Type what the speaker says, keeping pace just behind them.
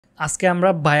আজকে আমরা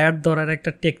বায়ার ধরার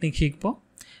একটা টেকনিক শিখব।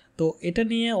 তো এটা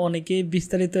নিয়ে অনেকেই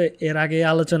বিস্তারিত এর আগে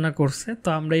আলোচনা করছে, তো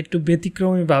আমরা একটু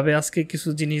ব্যতিক্রমীভাবে আজকে কিছু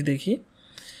জিনিস দেখি।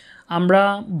 আমরা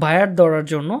বায়ার ধরার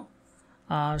জন্য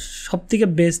সবথেকে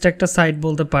বেস্ট একটা সাইট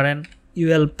বলতে পারেন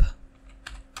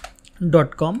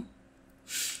Yelp.com।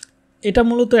 এটা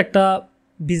মূলত একটা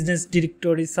বিজনেস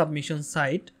ডিরেক্টরি সাবমিশন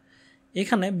সাইট।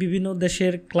 এখানে বিভিন্ন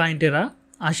দেশের ক্লায়েন্টেরা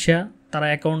আসা, তারা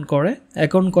অ্যাকাউন্ট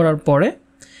করার পরে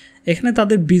এখানে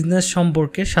তাদের বিজনেস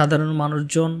সম্পর্কে সাধারণ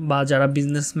মানুষজন বা যারা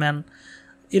বিজনেসম্যান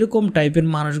এরকম টাইপের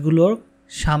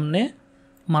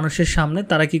মানুষের সামনে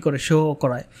তারা কি করে শো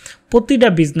করায়। প্রতিটা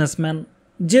বিজনেসম্যান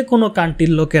যে কোনো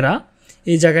কান্ট্রির লোকেরা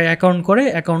এই জায়গায়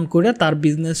অ্যাকাউন্ট করে তার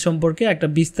বিজনেস সম্পর্কে একটা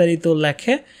বিস্তারিত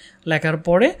লেখার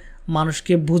পরে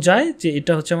মানুষকে বোঝায় যে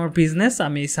এটা হচ্ছে আমার বিজনেস,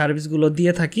 আমি এই সার্ভিসগুলো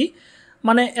দিয়ে থাকি।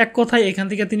 মানে এক কথায় এখান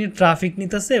থেকে তিনি ট্রাফিক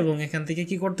নিতেছে এবং এখান থেকে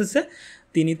কি করতেছে,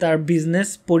 তিনি তার বিজনেস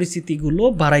পরিচিতিগুলো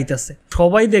বাড়াইতেছে।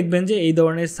 সবাই দেখবেন যে এই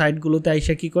ধরনের সাইটগুলোতে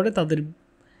আইসা কি করে, তাদের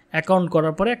অ্যাকাউন্ট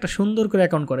করার পরে একটা সুন্দর করে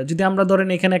অ্যাকাউন্ট করে। যদি আমরা ধরেন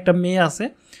এখানে একটা মেয়ে আছে,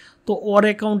 তো ওর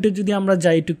অ্যাকাউন্টে যদি আমরা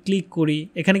যাই একটু ক্লিক করি,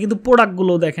 এখানে কিন্তু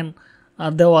প্রোডাক্টগুলো দেখেন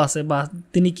দেওয়া আছে বা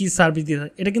তিনি কি সার্ভিস দিতে,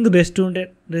 এটা কিন্তু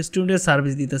রেস্টুরেন্টের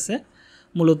সার্ভিস দিতেছে।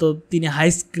 মূলত তিনি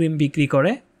আইসক্রিম বিক্রি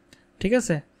করে, ঠিক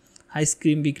আছে,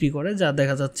 আইসক্রিম বিক্রি করে, যা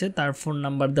দেখা যাচ্ছে। তার ফোন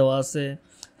নাম্বার দেওয়া আছে,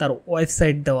 তার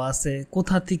ওয়েবসাইট দেওয়া আছে,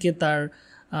 কোথা থেকে তার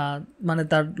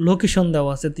তার লোকেশন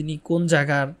দেওয়া আছে, তিনি কোন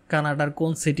জায়গার, কানাডার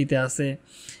কোন সিটিতে আছে,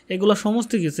 এগুলো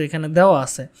সমস্ত কিছু এখানে দেওয়া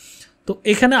আছে। তো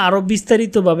এখানে আরও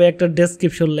বিস্তারিতভাবে একটা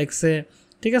ডেসক্রিপশন লেখছে,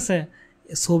 ঠিক আছে,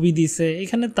 ছবি দিছে।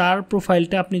 এখানে তার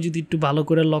প্রোফাইলটা আপনি যদি একটু ভালো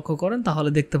করে লক্ষ্য করেন তাহলে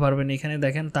দেখতে পারবেন। এখানে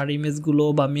দেখেন তার ইমেজগুলো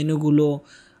বা মেনুগুলো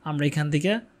আমরা এখান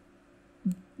থেকে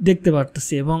দেখতে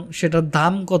পারতেছি এবং সেটার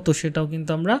দাম কত সেটাও কিন্তু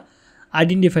আমরা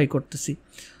আইডেন্টিফাই করতেছি।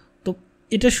 তো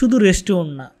এটা শুধু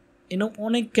রেস্টুরেন্ট না, এরকম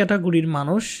অনেক ক্যাটাগরির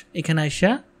মানুষ এখানে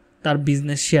আইসা তার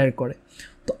বিজনেস শেয়ার করে।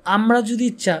 তো আমরা যদি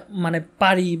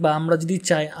পারি বা আমরা যদি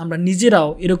চাই, আমরা নিজেরাও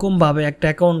এরকমভাবে একটা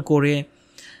অ্যাকাউন্ট করে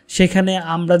সেখানে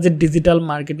আমরা যে ডিজিটাল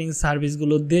মার্কেটিং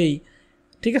সার্ভিসগুলো দেই,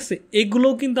 ঠিক আছে,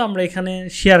 এগুলোও কিন্তু আমরা এখানে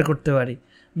শেয়ার করতে পারি।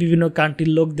 বিভিন্ন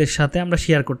কান্ট্রির লোকদের সাথে আমরা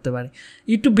শেয়ার করতে পারি।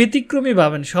 একটু ব্যতিক্রমী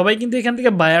ভাবেন, সবাই কিন্তু এখান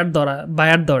থেকে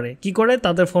বায়ার ধরে কী করে,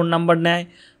 তাদের ফোন নাম্বার নেয়,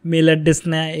 মেল অ্যাড্রেস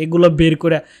নেয়, এগুলো বের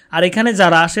করে। আর এখানে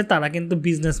যারা আসে তারা কিন্তু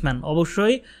বিজনেসম্যান,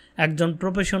 অবশ্যই একজন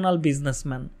প্রফেশনাল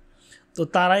বিজনেসম্যান। তো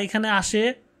তারা এখানে আসে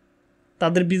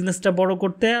তাদের বিজনেসটা বড়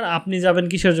করতে। আর আপনি যাবেন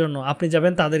কিসের জন্য? আপনি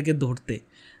যাবেন তাদেরকে ধরতে,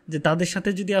 যে তাদের সাথে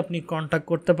যদি আপনি কন্ট্যাক্ট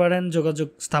করতে পারেন, যোগাযোগ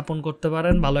স্থাপন করতে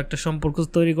পারেন, ভালো একটা সম্পর্ক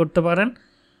তৈরি করতে পারেন,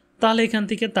 তাহলে এখান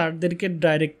থেকে তাদেরকে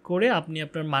ডাইরেক্ট করে আপনি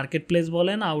আপনার মার্কেট প্লেস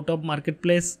বলেন, আউট অফ মার্কেট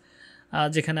প্লেস,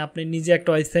 যেখানে আপনি নিজে একটা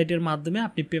ওয়েবসাইটের মাধ্যমে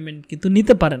আপনি পেমেন্ট কিন্তু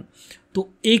নিতে পারেন। তো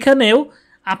এইখানেও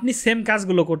আপনি সেম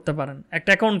কাজগুলো করতে পারেন। একটা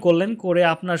অ্যাকাউন্ট করলেন, করে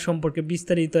আপনার সম্পর্কে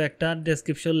বিস্তারিত একটা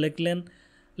ডেসক্রিপশন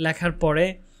লেখার পরে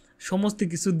সমস্ত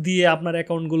কিছু দিয়ে আপনার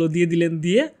অ্যাকাউন্টগুলো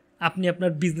দিয়ে আপনি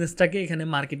আপনার বিজনেসটাকে এখানে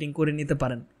মার্কেটিং করে নিতে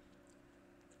পারেন।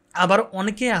 আবার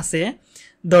অনেকে আছে,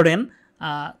 ধরেন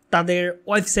তাদের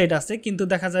ওয়েবসাইট আছে কিন্তু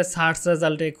দেখা যায় সার্চ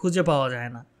রেজাল্টে খুঁজে পাওয়া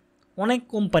যায় না। অনেক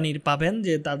কোম্পানির পাবেন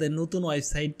যে তাদের নতুন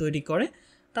ওয়েবসাইট তৈরি করে,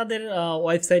 তাদের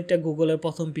ওয়েবসাইটটা গুগলের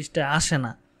প্রথম পৃষ্ঠায় আসে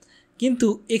না, কিন্তু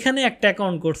এখানে একটা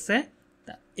অ্যাকাউন্ট করছে,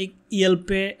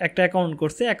 ইয়েলপে একটা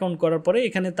অ্যাকাউন্ট করার পরে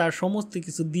এখানে তার সমস্ত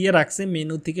কিছু দিয়ে রাখছে,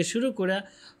 মেনু থেকে শুরু করে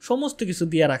সমস্ত কিছু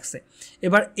দিয়ে রাখছে।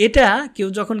 এবার এটা কেউ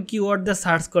যখন কিওয়ার্ড দিয়ে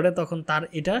সার্চ করে তখন তার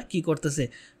এটা কি করতেছে,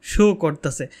 শো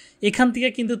করতেছে। এখান থেকে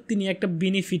কিন্তু তিনি একটা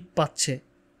বেনিফিট পাচ্ছে,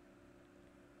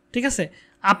 ঠিক আছে।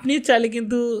 আপনি চাইলে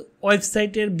কিন্তু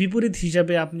ওয়েবসাইটের বিপরীত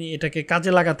হিসাবে আপনি এটাকে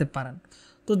কাজে লাগাতে পারেন।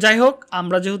 তো যাই হোক,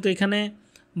 আমরা যেহেতু এখানে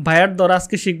বায়ার ধরা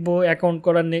আজকে শিখবো, অ্যাকাউন্ট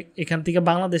করার, এখান থেকে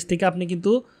বাংলাদেশ থেকে আপনি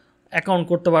কিন্তু অ্যাকাউন্ট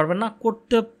করতে পারবেন না।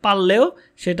 করতে পারলেও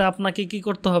সেটা আপনাকে কি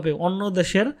করতে হবে, অন্য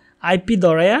দেশের আইপি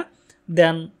ধরায়া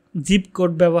দেন জিপ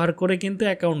কোড ব্যবহার করে কিন্তু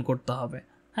অ্যাকাউন্ট করতে হবে।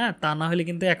 হ্যাঁ, তা না হলে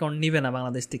কিন্তু অ্যাকাউন্ট নিবে না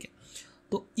বাংলাদেশ থেকে।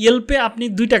 তো ইয়েলপে আপনি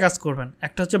দুইটা কাজ করবেন,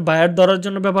 একটা হচ্ছে বায়ার ধরার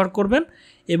জন্য ব্যবহার করবেন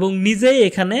এবং নিজেই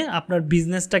এখানে আপনার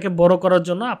বিজনেসটাকে বড় করার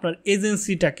জন্য আপনার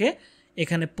এজেন্সিটাকে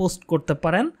এখানে পোস্ট করতে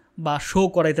পারেন বা শো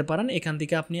করাইতে পারেন। এখান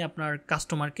থেকে আপনি আপনার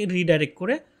কাস্টমারকে রিডাইরেক্ট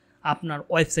করে আপনার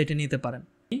ওয়েবসাইটে নিতে পারেন।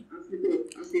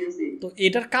 তো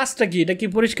এটার কাজটা কি, এটা কি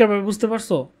পরিষ্কারভাবে বুঝতে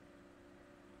পারছো?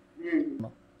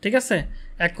 ঠিক আছে,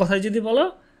 এক কথায় যদি বলো,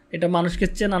 এটা মানুষকে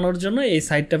চেনানোর জন্য এই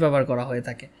সাইটটা ব্যবহার করা হয়ে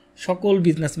থাকে। সকল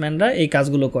বিজনেসম্যানরা এই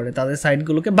কাজগুলো করে, তাদের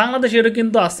সাইটগুলোকে, বাংলাদেশেরও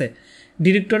কিন্তু আছে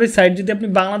ডিরেক্টরি সাইট, যদি আপনি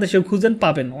বাংলাদেশেও খুঁজেন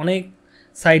পাবেন। অনেক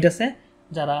সাইট আছে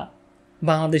যারা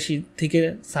বাংলাদেশি থেকে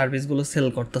সার্ভিসগুলো সেল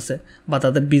করতেছে বা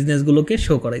তাদের বিজনেসগুলোকে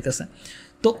শো করাইতেছে।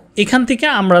 তো এখান থেকে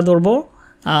আমরা ধরবো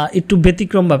একটু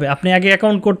ব্যতিক্রমভাবে, আপনি আগে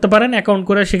অ্যাকাউন্ট করতে পারেন, অ্যাকাউন্ট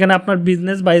করে সেখানে আপনার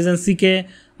বিজনেস বা এজেন্সিকে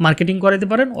মার্কেটিং করাতে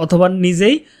পারেন, অথবা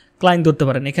নিজেই ক্লায়েন্ট ধরতে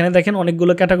পারেন। এখানে দেখেন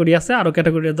অনেকগুলো ক্যাটাগরি আছে, আরও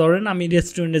ক্যাটাগরি ধরেন আমি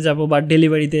রেস্টুরেন্টে যাব বা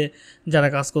ডেলিভারিতে যারা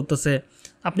কাজ করতেছে,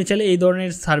 আপনি চাইলে এই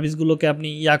ধরনের সার্ভিসগুলোকে আপনি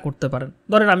করতে পারেন।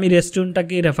 ধরেন আমি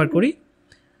রেস্টুরেন্টটাকে রেফার করি,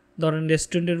 ধরেন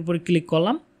রেস্টুরেন্টের উপরে ক্লিক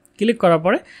করলাম, ক্লিক করার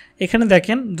পরে এখানে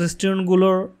দেখেন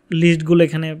রেস্টুরেন্টগুলোর লিস্টগুলো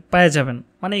এখানে পেয়ে যাবেন।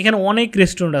 মানে এখানে অনেক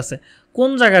রেস্টুরেন্ট আছে, কোন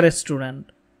জায়গার রেস্টুরেন্ট,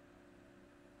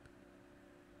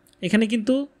 এখানে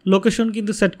কিন্তু লোকেশন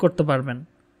কিন্তু সেট করতে পারবেন,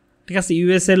 ঠিক আছে।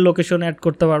 ইউএসের লোকেশন অ্যাড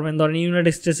করতে পারবেন। ধরেন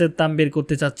ইউনাইটেড স্টেটসের দাম বের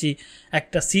করতে চাচ্ছি,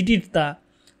 একটা সিটির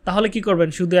তাহলে কি করবেন,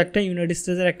 শুধু একটা ইউনাইটেড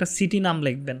স্টেটসের একটা সিটি নাম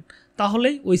লিখবেন,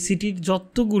 তাহলেই ওই সিটির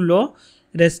যতগুলো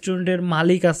রেস্টুরেন্টের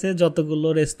মালিক আছে, যতগুলো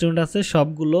রেস্টুরেন্ট আছে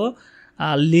সবগুলো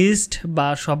লিস্ট বা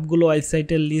সবগুলো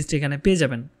ওয়েবসাইটের লিস্ট এখানে পেয়ে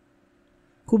যাবেন,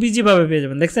 খুব ইজিভাবে পেয়ে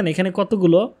যাবেন। দেখছেন এখানে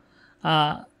কতগুলো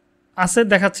আছে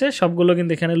দেখাচ্ছে, সবগুলো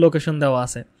কিন্তু এখানে লোকেশন দেওয়া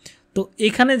আছে। তো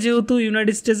এখানে যেহেতু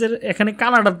ইউনাইটেড স্টেটসের এখানে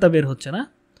কানাডারটা বের হচ্ছে না,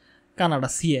 কানাডা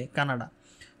সিএ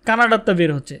কানাডারটা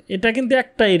বের হচ্ছে, এটা কিন্তু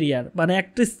একটা এরিয়ার মানে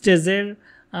একটা স্টেজের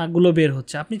গুলো বের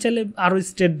হচ্ছে। আপনি চাইলে আরও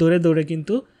স্টেট ধরে ধরে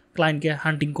কিন্তু ক্লায়েন্টকে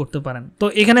হান্টিং করতে পারেন। তো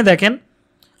এখানে দেখেন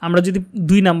আমরা যদি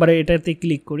 2 নম্বরে এটাতে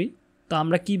ক্লিক করি, তো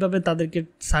আমরা কিভাবে তাদেরকে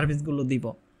সার্ভিসগুলো দিব।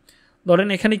 ধরেন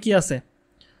এখানে কি আছে,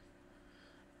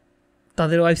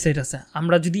 তাদের ওয়েবসাইট আছে।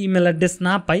 আমরা যদি ইমেল অ্যাড্রেস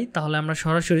না পাই তাহলে আমরা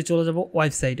সরাসরি চলে যাব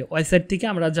ওয়েবসাইট থেকে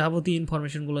আমরা যাবতীয়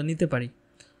ইনফরমেশনগুলো নিতে পারি।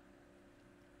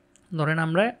 ধরেন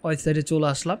আমরা ওয়েবসাইটে চলে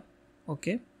আসলাম,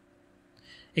 ওকে।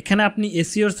 এখানে আপনি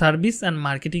এসইওর service and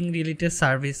marketing related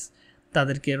service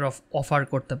তাদেরকে অফার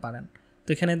করতে পারেন। তো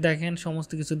এখানে দেখেন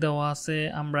সমস্ত কিছু দেওয়া আছে।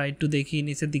 আমরা একটু দেখি,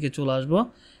 নিচের দিকে চলে আসব,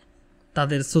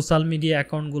 তাদের সোশ্যাল মিডিয়া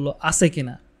অ্যাকাউন্টগুলো আছে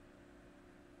কিনা,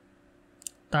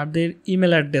 তাদের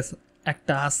ইমেল অ্যাড্রেস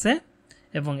একটা আছে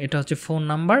এবং এটা হচ্ছে ফোন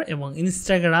নাম্বার, এবং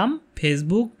ইনস্টাগ্রাম,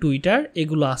 ফেসবুক, টুইটার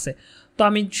এগুলো আছে। তো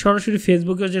আমি সরাসরি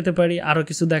ফেসবুকেও যেতে পারি আরও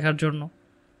কিছু দেখার জন্য।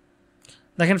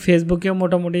 দেখেন ফেসবুকেও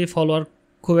মোটামুটি ফলোয়ার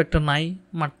খুব একটা নাই,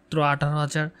 মাত্র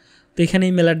 18,000। তো এখানে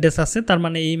ইমেল অ্যাড্রেস আছে, তার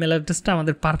মানে এই ইমেল অ্যাড্রেসটা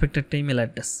আমাদের পারফেক্ট একটা ইমেল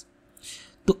অ্যাড্রেস।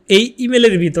 তো এই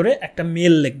ইমেলের ভিতরে একটা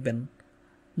মেল লিখবেন।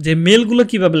 যে মেলগুলো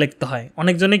কীভাবে লিখতে হয়,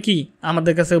 অনেকজনে কি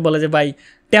আমাদের কাছে বলে যে ভাই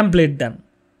টেমপ্লেট দেন,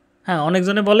 হ্যাঁ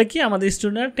অনেকজনে বলে কি আমাদের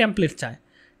স্টুডেন্টরা টেমপ্লেট চায়।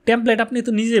 টেমপ্লেট আপনি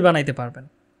তো নিজেই বানাইতে পারবেন,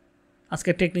 আজকে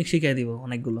টেকনিক শিখিয়ে দিব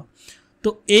অনেকগুলো। তো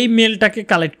এই মেলটাকে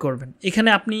কালেক্ট করবেন, এখানে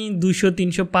আপনি 200,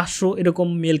 300, 500 এরকম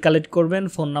মেল কালেক্ট করবেন,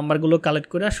 ফোন নাম্বারগুলো কালেক্ট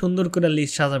করে সুন্দর করে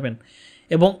লিস্ট সাজাবেন,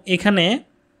 এবং এখানে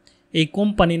এই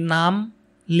কোম্পানির নাম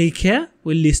লিখে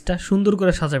ওই লিস্টটা সুন্দর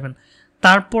করে সাজাবেন।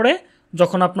 তারপরে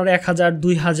যখন আপনার 1000,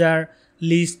 2000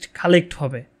 লিস্ট কালেক্ট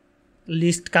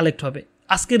হবে,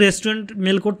 আজকে রেস্টুরেন্ট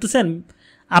মেল করতেছেন,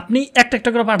 আপনি একটা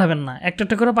একটা করে পাঠাবেন না। একটা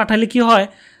একটা করে পাঠালে কি হয়,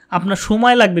 আপনার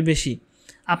সময় লাগবে বেশি।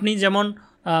 আপনি যেমন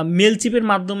মেল চিপের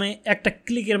মাধ্যমে একটা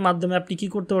ক্লিকের মাধ্যমে আপনি কি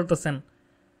করতে পারতেছেন,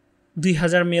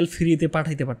 2000 মেল ফ্রিতে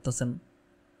পাঠাইতে পারতেছেন,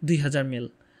 2000 মেল,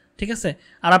 ঠিক আছে।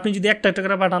 আর আপনি যদি একটা একটা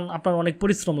করে পাঠান আপনার অনেক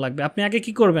পরিশ্রম লাগবে। আপনি আগে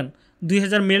কি করবেন,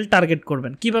 2000 মেল টার্গেট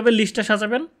করবেন। কিভাবে লিস্টটা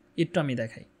সাজাবেন একটু আমি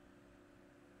দেখাই।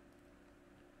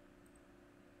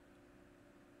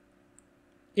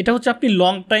 এটা হচ্ছে আপনি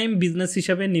লং টাইম বিজনেস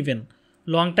হিসাবে নেবেন।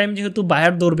 লং টাইম যেহেতু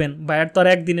বায়ার ধরবেন, বায়ার তো আর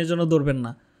একদিনের জন্য ধরবেন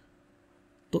না।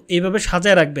 তো এইভাবে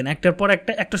সাজায় রাখবেন, একটার পর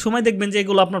একটা সময় দেখবেন যে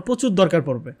এগুলো আপনার প্রচুর দরকার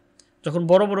পড়বে। যখন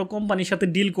বড় বড় কোম্পানির সাথে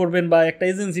ডিল করবেন বা একটা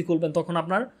এজেন্সি খুলবেন, তখন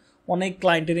আপনার অনেক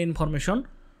ক্লায়েন্টের ইনফরমেশন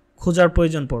খোঁজার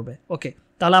প্রয়োজন পড়বে। ওকে,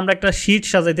 তাহলে আমরা একটা শিট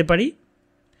সাজাইতে পারি।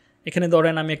 এখানে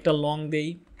ধরেন আমি একটা লং দেই,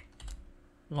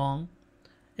 লং।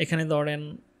 এখানে ধরেন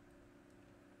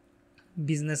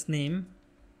বিজনেস নেম,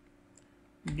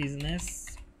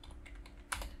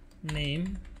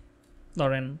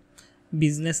 ধরেন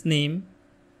বিজনেস নেম,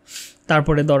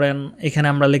 তারপরে ধরেন এখানে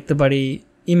আমরা লিখতে পারি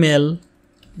ইমেল,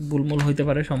 বুলমুল হইতে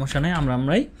পারে সমস্যা নেই,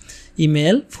 আমরাই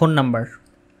ইমেল, ফোন নাম্বার,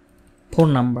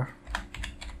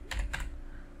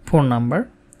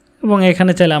 এবং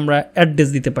এখানে চাইলে আমরা অ্যাড্রেস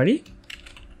দিতে পারি,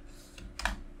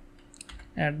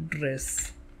 অ্যাড্রেস।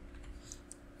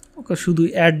 ওকে, শুধু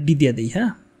অ্যাড দিয়ে দিই,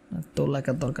 হ্যাঁ, তো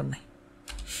লেখার দরকার নেই,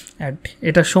 অ্যাড।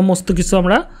 এটা সমস্ত কিছু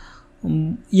আমরা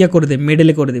করে দিই,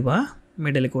 মেডেলে করে দিব, হ্যাঁ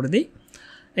মেডেলে করে দিই।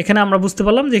 এখানে আমরা বুঝতে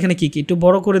পারলাম যে এখানে কী কী, একটু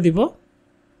বড় করে দিব,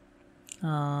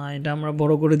 এটা আমরা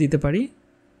বড় করে দিতে পারি,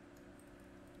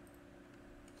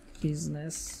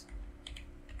 বিজনেস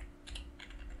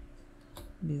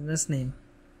নেম।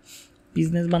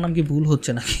 বিজনেস বানাম কি ভুল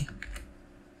হচ্ছে নাকি,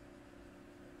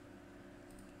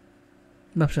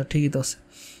 ব্যবসা ঠিকই তো আছে।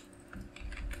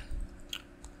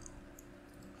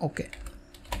 ওকে,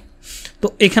 তো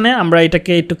এখানে আমরা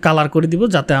এটাকে একটু কালার করে দিব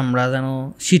যাতে আমরা যেন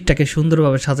শীটটাকে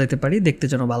সুন্দরভাবে সাজাইতে পারি, দেখতে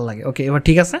যেন ভালো লাগে। ওকে, এবার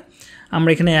ঠিক আছে, আমরা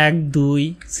এখানে 1, 2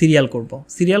 সিরিয়াল করব।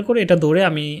 সিরিয়াল করে এটা ধরে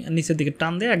আমি নিচের দিকে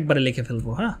টান দিয়ে একবারে লিখে ফেলবো।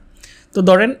 হ্যাঁ, তো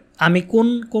ধরেন আমি কোন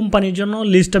কোম্পানির জন্য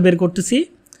লিস্টটা বের করতেছি,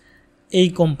 এই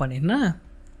কোম্পানির না।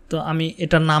 তো তো আমি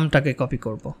এটার নামটাকে কপি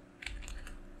করব,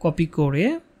 কপি করে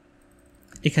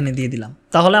এখানে দিয়ে দিলাম।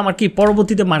 তাহলে আমার কি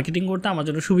পরবর্তীতে মার্কেটিং করতে আমার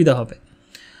জন্য সুবিধা হবে।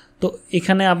 তো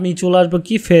এখানে আপনি চলে আসবো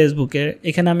কি ফেসবুকের,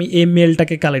 এখানে আমি এই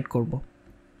মেলটাকে কালেক্ট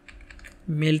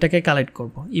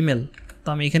করব, ইমেল। তো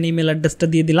আমি এখানে ইমেল অ্যাড্রেসটা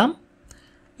দিয়ে দিলাম,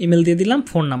 ইমেল দিয়ে দিলাম,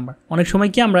 ফোন নাম্বার। অনেক সময়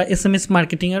কি আমরা SMS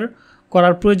মার্কেটিংয়ের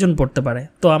করার প্রয়োজন পড়তে পারে,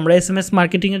 তো আমরা SMS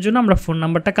মার্কেটিংয়ের জন্য আমরা ফোন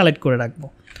নাম্বারটা কালেক্ট করে রাখবো।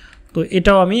 তো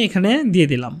এটাও আমি এখানে দিয়ে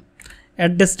দিলাম।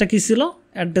 অ্যাড্রেসটা কী ছিল?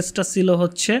 অ্যাড্রেসটা ছিল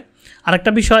হচ্ছে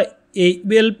আরেকটা বিষয়, এই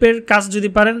ইয়েল্পের কাজ যদি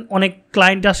পারেন, অনেক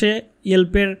ক্লায়েন্ট আসে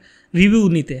ইয়েল্পের রিভিউ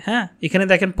নিতে। হ্যাঁ, এখানে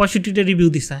দেখেন 65টা রিভিউ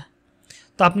দিছে।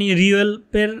 তো আপনি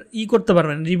ইয়েল্পের করতে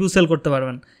পারবেন, রিভিউ সেল করতে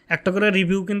পারবেন। একটা করে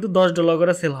রিভিউ কিন্তু $10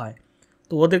 করে সেল হয়।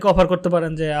 তো ওদেরকে অফার করতে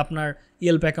পারেন যে আপনার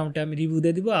ইয়েল্প অ্যাকাউন্টে আমি রিভিউ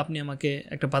দিয়ে দিব, আপনি আমাকে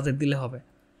একটা বাজেট দিলে হবে।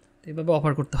 তো এইভাবে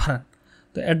অফার করতে পারেন।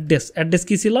 তো অ্যাড্রেস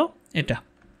কী ছিল? এটা।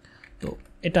 তো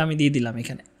এটা আমি দিয়ে দিলাম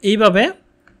এখানে। এইভাবে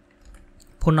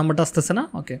ফোন নাম্বারটা আসতেছে না?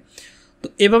 ওকে। তো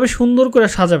এভাবে সুন্দর করে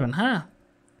সাজাবেন। হ্যাঁ,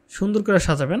 সুন্দর করে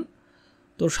সাজাবেন।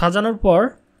 তো সাজানোর পর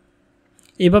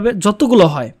এইভাবে যতগুলো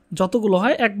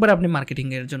হয় একবারে আপনি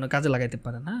মার্কেটিংয়ের জন্য কাজে লাগাইতে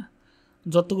পারেন। হ্যাঁ,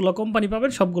 যতগুলো কোম্পানি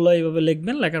পাবেন সবগুলো এইভাবে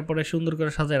লিখবেন, লেখার পরে সুন্দর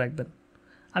করে সাজায় রাখবেন।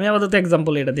 আমি আপাতত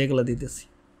এক্সাম্পল এটা দিয়ে এগুলো দিতেছি।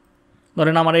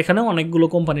 ধরেন আমার এখানে অনেকগুলো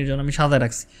কোম্পানির জন্য আমি সাজায়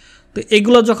রাখছি। তো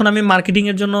এগুলো যখন আমি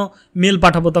মার্কেটিংয়ের জন্য মেল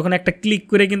পাঠাবো, তখন একটা ক্লিক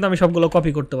করে কিন্তু আমি সবগুলো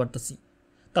কপি করতে পারতেছি।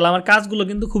 তাহলে আমার কাজগুলো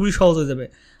কিন্তু খুবই সহজ হয়ে যাবে।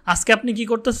 আজকে আপনি কি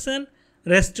করতেছেন?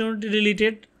 রেস্টুরেন্ট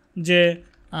রিলেটেড যে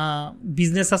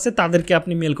বিজনেস আছে তাদেরকে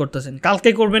আপনি মেল করতেছেন। কালকে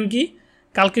করবেন কি?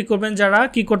 কালকে করবেন যারা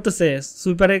কি করতেছে,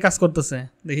 সুইপারের কাজ করতেছে।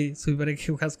 দেখি সুইপারে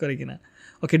কেউ কাজ করে কিনা।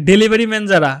 ওকে, ডেলিভারি ম্যান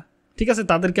যারা, ঠিক আছে,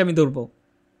 তাদেরকে আমি ধরবো।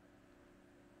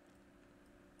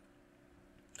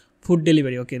 ফুড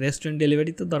ডেলিভারি, ওকে, রেস্টুরেন্ট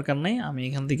ডেলিভারি তো দরকার নাই। আমি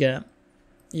এখান থেকে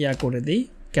করে দিই,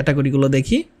 ক্যাটাগরিগুলো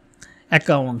দেখি।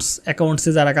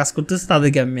 অ্যাকাউন্টসে যারা কাজ করতেছে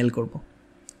তাদেরকে আমি মেল করব।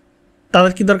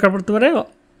 তাদের কি দরকার পড়তে পারে?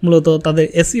 মূলত তাদের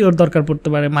SEOর দরকার পড়তে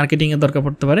পারে, মার্কেটিংয়ের দরকার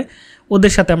পড়তে পারে।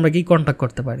 ওদের সাথে আমরা কি কন্ট্যাক্ট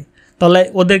করতে পারি। তাহলে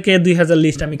ওদেরকে 2000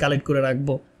 লিস্ট আমি কালেক্ট করে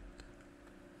রাখবো।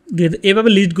 এভাবে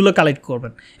লিস্টগুলো কালেক্ট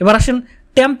করবেন। এবার আসেন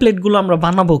টেমপ্লেটগুলো আমরা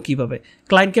বানাবো কীভাবে।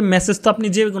 ক্লায়েন্টকে মেসেজ তো আপনি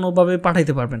যে কোনোভাবে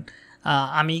পাঠাইতে পারবেন।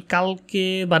 আমি কালকে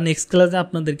বা নেক্সট ক্লাসে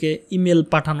আপনাদেরকে ইমেল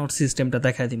পাঠানোর সিস্টেমটা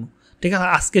দেখাই দিব। ঠিক আছে,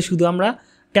 আজকে শুধু আমরা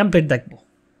টেমপ্লেট দেখবো।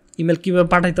 ইমেল কীভাবে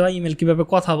পাঠাইতে হয়, ইমেল কীভাবে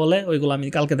কথা বলে, ওইগুলো আমি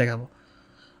কালকে দেখাবো,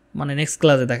 মানে নেক্সট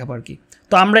ক্লাসে দেখাবো আর কি।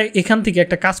 তো আমরা এখান থেকে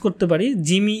একটা কাজ করতে পারি,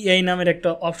 জিমি AI নামের একটা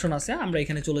অপশন আছে, আমরা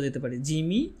এখানে চলে যেতে পারি,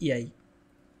 জিমি AI।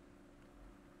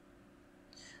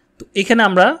 তো এখানে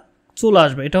আমরা চলে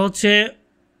আসবো। এটা হচ্ছে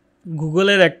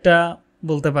গুগলের একটা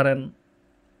বলতে পারেন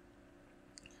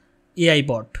AI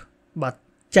বট বা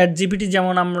ChatGPT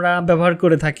যেমন আমরা ব্যবহার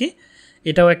করে থাকি,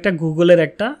 এটাও একটা গুগলের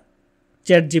একটা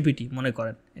ChatGPT মনে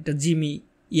করেন। এটা জিমি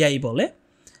AI বলে।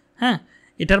 হ্যাঁ,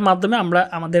 এটার মাধ্যমে আমরা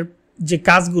আমাদের যে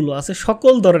কাজগুলো আছে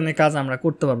সকল ধরনের কাজ আমরা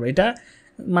করতে পারবো। এটা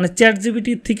মানে ChatGPT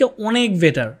থেকে অনেক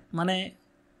বেটার, মানে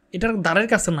এটার দ্বারের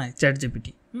কাছে নাই ChatGPT।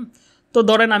 তো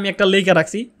ধরেন আমি একটা লেখা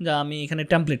রাখছি, যা আমি এখানে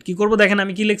টেমপ্লেট কী করবো দেখেন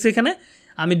আমি কি লিখছি এখানে।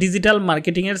 আমি ডিজিটাল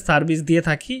মার্কেটিংয়ের সার্ভিস দিয়ে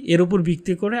থাকি, এর উপর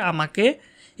ভিত্তি করে আমাকে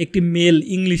একটি মেল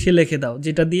ইংলিশে লিখে দাও,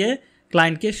 যেটা দিয়ে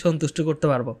ক্লায়েন্টকে সন্তুষ্ট করতে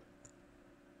পারবো।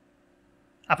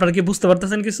 আপনারা কি বুঝতে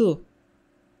পারতেছেন কিছু?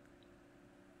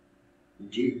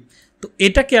 তো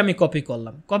এটাকে আমি কপি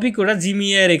করলাম, কপি করে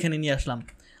জিমিআইয়ের এখানে নিয়ে আসলাম।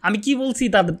 আমি কি বলছি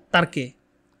তারকে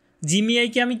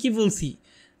জিমিআইকে আমি কি বলছি,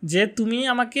 যে তুমি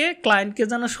আমাকে ক্লায়েন্টকে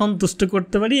যেন সন্তুষ্ট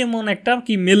করতে পারি এমন একটা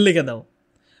কি মেল লিখে দাও।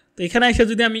 তো এখানে এসে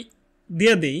যদি আমি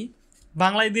দিয়ে দিই,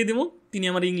 বাংলায় দিয়ে দেবো, তিনি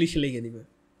আমার ইংলিশে লিখে দিবে।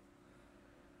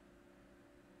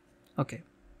 ওকে,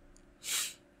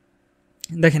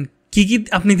 দেখেন কি কি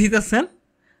আপনি দিতেছেন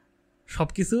সব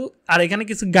কিছু, আর এখানে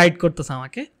কিছু গাইড করতেছে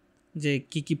আমাকে যে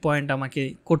কি কি পয়েন্ট আমাকে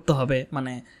করতে হবে,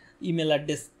 মানে ইমেল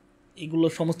অ্যাড্রেস এগুলো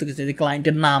সমস্ত কিছু, যে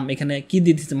ক্লায়েন্টের নাম এখানে কি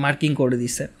দিয়ে দিচ্ছে, মার্কিং করে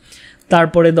দিচ্ছে।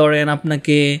 তারপরে ধরেন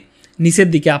আপনাকে নিচের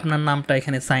দিকে আপনার নামটা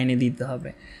এখানে সাইনে দিতে হবে।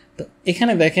 তো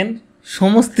এখানে দেখেন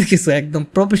সমস্ত কিছু একদম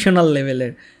প্রফেশনাল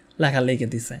লেভেলের লেখা লিখে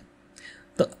দিছে।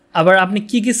 তো আবার আপনি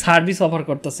কি কি সার্ভিস অফার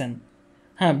করতেছেন,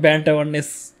 হ্যাঁ, ব্র্যান্ড অ্যাওয়ারনেস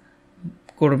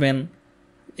করবেন,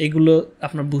 এগুলো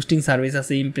আপনার বুস্টিং সার্ভিস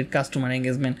আছে, ইমপ্রেস কাস্টমার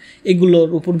এঙ্গেজমেন্ট, এগুলোর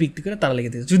উপর ভিত্তি করে তারা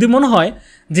লিখে দিয়েছে। যদি মনে হয়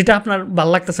যেটা আপনার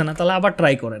ভালো লাগতেছে না, তাহলে আবার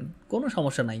ট্রাই করেন, কোনো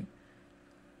সমস্যা নাই।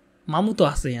 মামু তো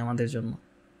আছেই আমাদের জন্য,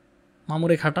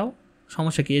 মামুরে খাটাও,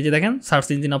 সমস্যা কী? এই যে দেখেন search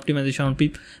engine optimisation,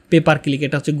 paper click,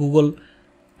 এটা হচ্ছে গুগল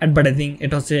অ্যাডভার্টাইজিং,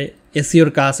 এটা হচ্ছে SEOর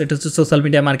কাজ, এটা হচ্ছে সোশ্যাল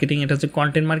মিডিয়া মার্কেটিং, এটা হচ্ছে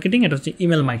কন্টেন্ট মার্কেটিং, এটা হচ্ছে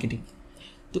ইমেল মার্কেটিং।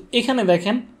 তো এখানে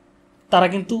দেখেন তারা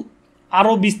কিন্তু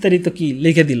আরও বিস্তারিত কি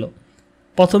লিখে দিল।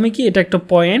 প্রথমে কি এটা একটা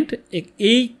পয়েন্ট,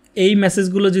 এই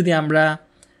মেসেজগুলো যদি আমরা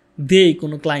দেই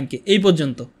কোনো ক্লায়েন্টকে, এই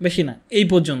পর্যন্ত, বেশি না, এই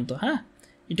পর্যন্ত, হ্যাঁ,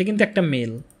 এটা কিন্তু একটা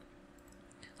মেল।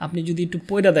 আপনি যদি একটু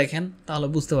পয়টা দেখেন তাহলে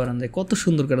বুঝতে পারেন যে কত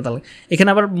সুন্দর করে তাহলে এখানে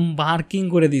আবার মার্কিং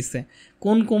করে দিচ্ছে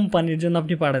কোন কোম্পানির জন্য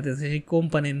আপনি পাঠাতেছে সেই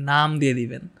কোম্পানির নাম দিয়ে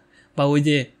দিবেন বা ওই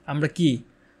যে আমরা কি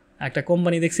একটা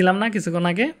কোম্পানি দেখছিলাম না কিছুক্ষণ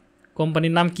আগে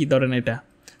কোম্পানির নাম কি ধরেন এটা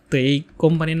তো এই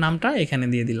কোম্পানির নামটা এখানে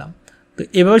দিয়ে দিলাম তো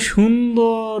এভাবে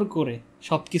সুন্দর করে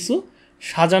সব কিছু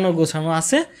সাজানো গোছানো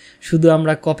আছে শুধু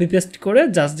আমরা কপি পেস্ট করে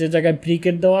জাস্ট যে জায়গায়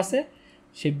ব্রিকেট দেওয়া আছে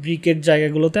সেই ব্রিকেট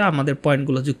জায়গাগুলোতে আমাদের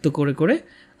পয়েন্টগুলো যুক্ত করে করে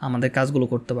আমাদের কাজগুলো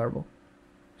করতে পারবো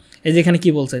এই যেখানে কি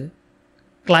বলছে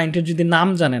ক্লায়েন্টের যদি নাম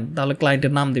জানেন তাহলে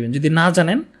ক্লায়েন্টের নাম দিবেন যদি না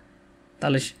জানেন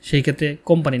তাহলে সেই ক্ষেত্রে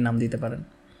কোম্পানির নাম দিতে পারেন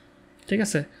ঠিক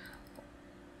আছে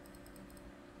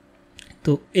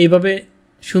তো এইভাবে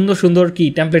সুন্দর সুন্দর কি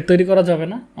টেমপ্লেট তৈরি করা যাবে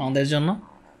না আমাদের জন্য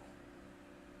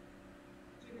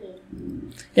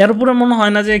এর উপরে মনে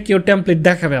হয় না যে কেউ টেমপ্লেট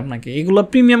দেখাবে আপনাকে এগুলো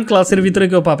প্রিমিয়াম ক্লাসের ভিতরে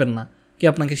কেউ পাবেন না কেউ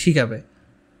আপনাকে শিখাবে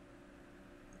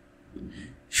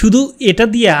শুধু এটা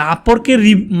দিয়ে আপওয়ার্কের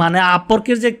মানে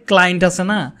আপওয়ার্কের যে ক্লায়েন্ট আছে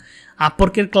না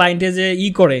আপওয়ার্কের ক্লায়েন্টে যে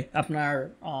করে আপনার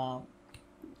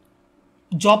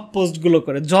জব পোস্টগুলো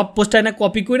করে জব পোস্ট এনে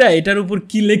কপি করে এটার উপর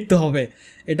কি লিখতে হবে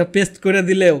এটা পেস্ট করে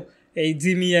দিলেও এই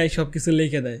জিমিআই সব কিছু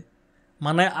লিখে দেয়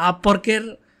মানে আপওয়ার্কের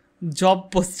জব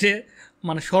পোস্টে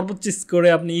মানে সর্বোচ্চ করে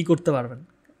আপনি করতে পারবেন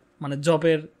মানে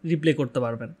জবের রিপ্লাই করতে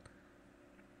পারবেন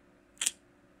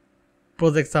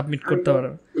প্রজেক্ট সাবমিট করতে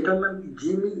পারবেন এটার নাম কি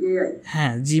জিমিএআই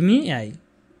হ্যাঁ জিমিআই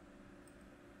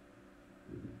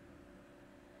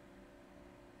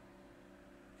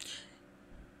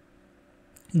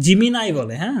জিমিনাই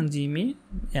বলে হ্যাঁ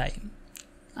জিমিআই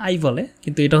আই বলে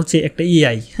কিন্তু এটা হচ্ছে একটা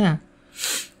এআই হ্যাঁ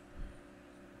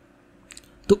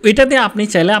তো এটাতে আপনি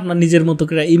চাইলে আপনার নিজের মতো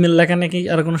করে ইমেল লেখা নাকি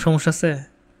আর কোনো সমস্যা আছে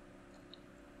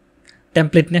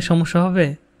টেমপ্লেট নিয়ে সমস্যা হবে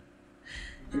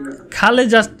খালে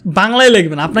জাস্ট বাংলায়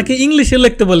লিখবেন আপনাকে ইংলিশে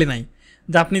লিখতে বলি নাই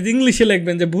যে আপনি যে ইংলিশে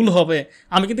লিখবেন যে ভুল হবে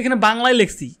আমি কিন্তু এখানে বাংলায়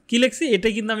লিখছি কি লিখছি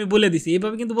এটাই কিন্তু আমি বলে দিছি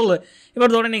এইভাবে কিন্তু বলবো এবার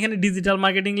ধরেন এখানে ডিজিটাল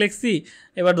মার্কেটিং লিখছি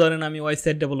এবার ধরেন আমি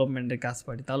ওয়েবসাইট ডেভেলপমেন্টের কাজ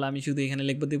পারি তাহলে আমি শুধু এখানে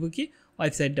লিখবো দেবো কি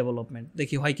ওয়েবসাইট ডেভেলপমেন্ট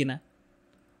দেখি হয় কি না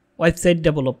ওয়েবসাইট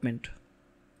ডেভেলপমেন্ট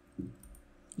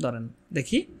ধরেন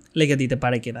দেখি লিখে দিতে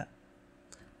পারে কিনা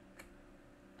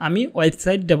আমি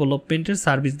ওয়েবসাইট ডেভেলপমেন্টের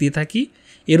সার্ভিস দিয়ে থাকি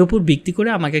এর উপর ভিত্তি করে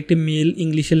আমাকে একটি মেল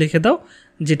ইংলিশে লিখে দাও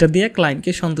যেটা দিয়ে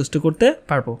ক্লায়েন্টকে সন্তুষ্ট করতে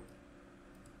পারবো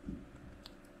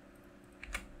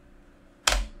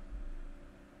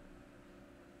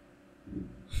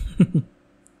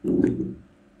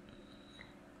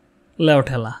লেও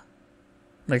ঠেলা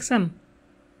দেখছেন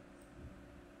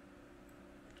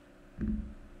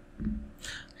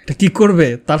এটা কি করবে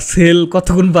তার সেল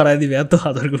কতগুণ বাড়ায় দিবে এত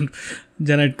হাজার গুণ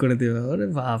জেনারেট করে দেবে আরে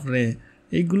বাপরে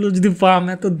এইগুলো যদি পাম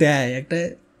এত দেয় একটা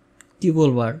কি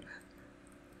বলবার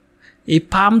এই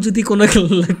পাম যদি কোনো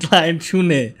ক্লায়েন্ট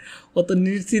শুনে অত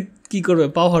নিশ্চিত কি করবে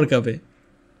পাওয়ার কাবে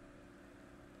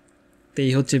তো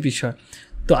এই হচ্ছে বিষয়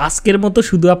তো আজকের মতো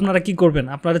শুধু আপনারা কি করবেন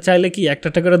আপনারা চাইলে কি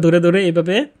একটা করে ধরে ধরে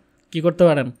এইভাবে কি করতে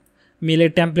পারেন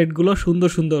মেলের টেমপ্লেটগুলো সুন্দর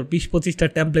সুন্দর 20-25টা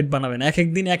টেমপ্লেট বানাবেন এক এক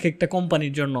দিন এক একটা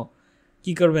কোম্পানির জন্য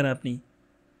কি করবেন আপনি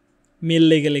মেল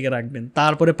লেগে লেগে রাখবেন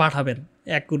তারপরে পাঠাবেন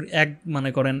এক মানে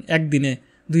করেন একদিনে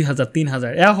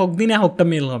 2000-3000 দিনে একটা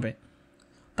মেল হবে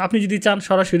তো আপনি যদি চান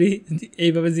সরাসরি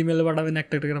এইভাবে জিমেলে পাঠাবেন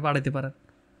একটা করে পাঠাতে পারেন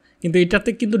কিন্তু এটাতে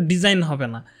কিন্তু ডিজাইন হবে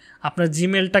না আপনার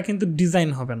জিমেলটা কিন্তু ডিজাইন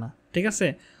হবে না ঠিক আছে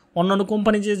অন্যান্য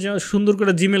কোম্পানি যে সুন্দর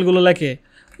করে জিমেলগুলো লেখে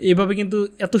এইভাবে কিন্তু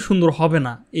এত সুন্দর হবে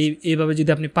না এইভাবে যদি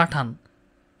আপনি পাঠান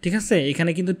ঠিক আছে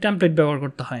এখানে কিন্তু টেমপ্লেট ব্যবহার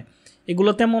করতে হয়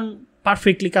এগুলো তেমন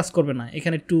পারফেক্টলি কাজ করবে না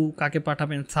এখানে টু কাকে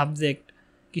পাঠাবেন সাবজেক্ট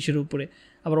কিসের উপরে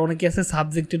আবার অনেকে আছে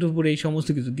সাবজেক্টের উপরে এই সমস্ত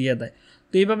কিছু দিয়ে দেয়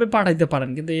তো এইভাবে পাঠাইতে পারেন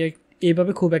কিন্তু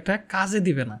এইভাবে খুব একটা কাজে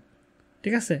দিবে না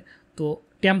ঠিক আছে তো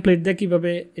টেমপ্লেট দিয়ে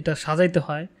কীভাবে এটা সাজাইতে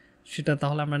হয় সেটা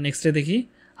তাহলে আমরা নেক্সটে দেখি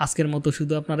আজকের মতো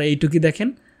শুধু আপনারা এইটুকুই দেখেন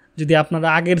যদি আপনারা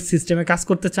আগের সিস্টেমে কাজ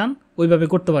করতে চান ওইভাবে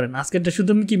করতে পারেন আজকেরটা শুধু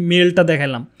আমি কি মেলটা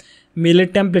দেখালাম মেলের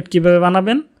টেমপ্লেট কীভাবে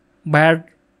বানাবেন বায়ার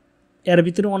এর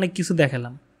ভিতরে অনেক কিছু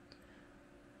দেখালাম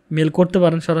মেল করতে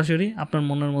পারেন সরাসরি আপনার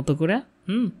মনের মতো করে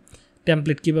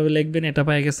টেমপ্লেট কীভাবে লিখবেন এটা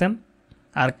পেয়ে গেছেন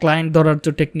আর ক্লায়েন্ট ধরার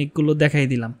যে টেকনিকগুলো দেখাই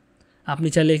দিলাম আপনি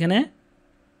চাইলে এখানে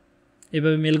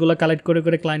এভাবে মেলগুলো কালেক্ট করে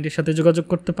করে ক্লায়েন্টের সাথে যোগাযোগ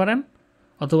করতে পারেন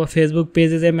অথবা ফেসবুক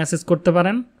পেজে যেয়ে মেসেজ করতে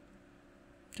পারেন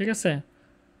ঠিক আছে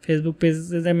ফেসবুক পেজে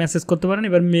যেয়ে মেসেজ করতে পারেন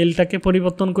এবার মেলটাকে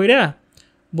পরিবর্তন করে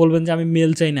বলবেন যে আমি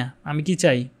মেল চাই না আমি কি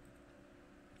চাই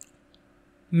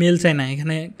মেল চাই না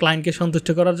এখানে ক্লায়েন্টকে সন্তুষ্ট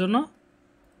করার জন্য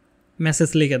মেসেজ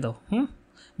লিখে দাও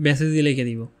মেসেজই লিখে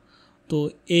দিব তো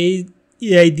এই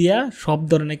এআই দিয়া সব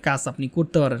ধরনের কাজ আপনি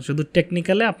করতে পারেন শুধু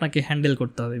টেকনিক্যালে আপনাকে হ্যান্ডেল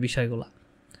করতে হবে বিষয়গুলো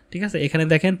ঠিক আছে এখানে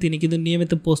দেখেন তিনি কিন্তু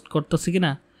নিয়মিত পোস্ট করতেছে কি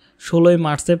না 16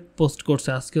 মার্চে পোস্ট করছে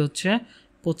আজকে হচ্ছে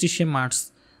 25 মার্চ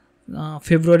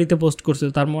ফেব্রুয়ারিতে পোস্ট করছে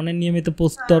তার মানে নিয়মিত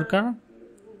পোস্ট দরকার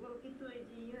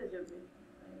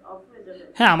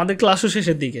হ্যাঁ আমাদের ক্লাসও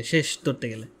শেষের দিকে, শেষ ধরতে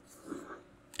গেলে।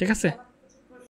 ঠিক আছে।